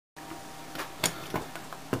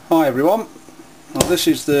Hi everyone, well, this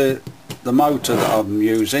is the motor that I'm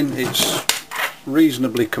using. It's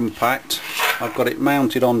reasonably compact. I've got it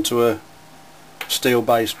mounted onto a steel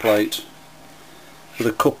base plate with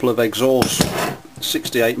a couple of exhaust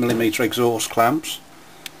 68mm exhaust clamps.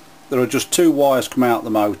 There are just two wires come out the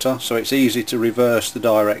motor, so it's easy to reverse the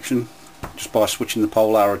direction just by switching the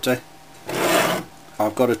polarity.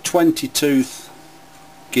 I've got a 20-tooth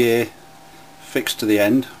gear fixed to the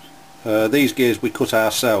end. These gears we cut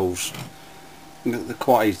ourselves. They're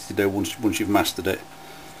quite easy to do once you've mastered it.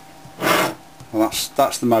 Well,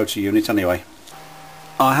 that's the motor unit anyway.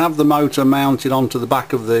 I have the motor mounted onto the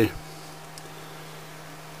back of the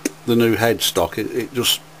new headstock. It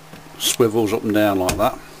just swivels up and down like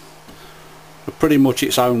that. But pretty much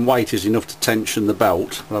its own weight is enough to tension the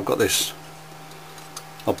belt. But I've got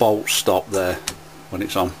a bolt stop there when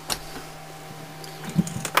it's on.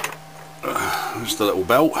 Just the little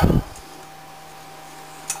belt.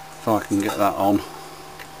 If I can get that on.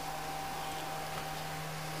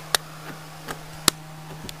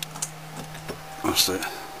 That's it.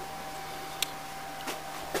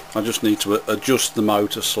 I just need to adjust the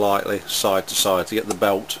motor slightly side to side to get the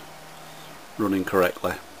belt running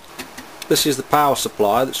correctly. This is the power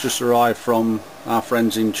supply that's just arrived from our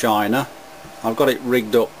friends in China. I've got it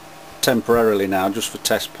rigged up temporarily now just for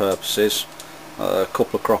test purposes. A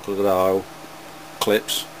couple of crocodile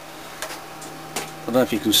clips. I don't know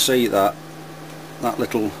if you can see that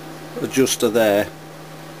little adjuster there.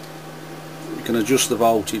 You can adjust the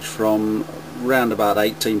voltage from around about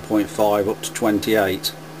 18.5 up to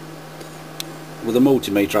 28. With a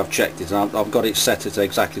multimeter I've checked it and I've got it set at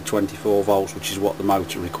exactly 24 volts, which is what the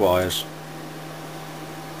motor requires.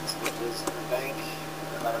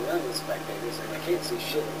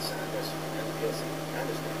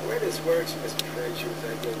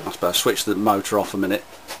 I suppose switch the motor off a minute.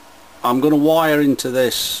 I'm going to wire into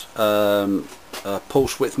this a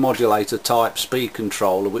pulse width modulator type speed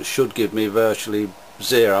controller, which should give me virtually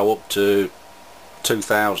 0 up to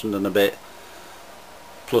 2000 and a bit,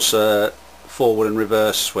 plus a forward and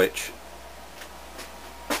reverse switch.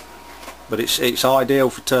 But it's ideal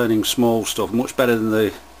for turning small stuff, much better than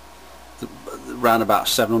the around about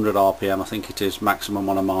 700 RPM I think it is maximum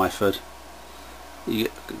on a myford. You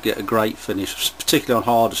get a great finish, particularly on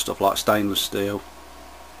harder stuff like stainless steel.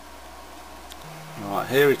 Right,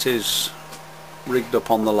 here it is rigged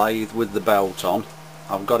up on the lathe with the belt on.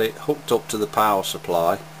 I've got it hooked up to the power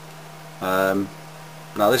supply. Now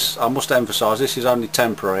this, I must emphasise, this is only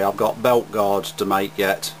temporary. I've got belt guards to make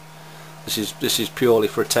yet. This is purely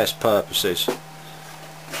for test purposes.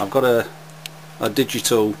 I've got a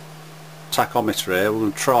digital tachometer here. We're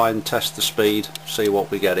going to try and test the speed, see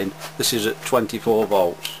what we're getting. This is at 24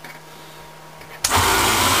 volts.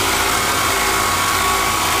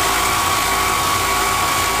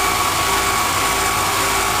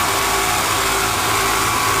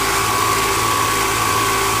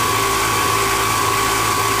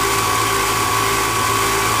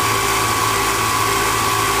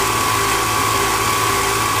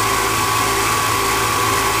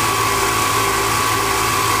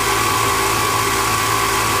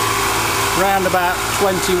 Around about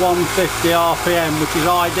 2150 RPM, which is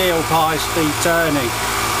ideal for high speed turning.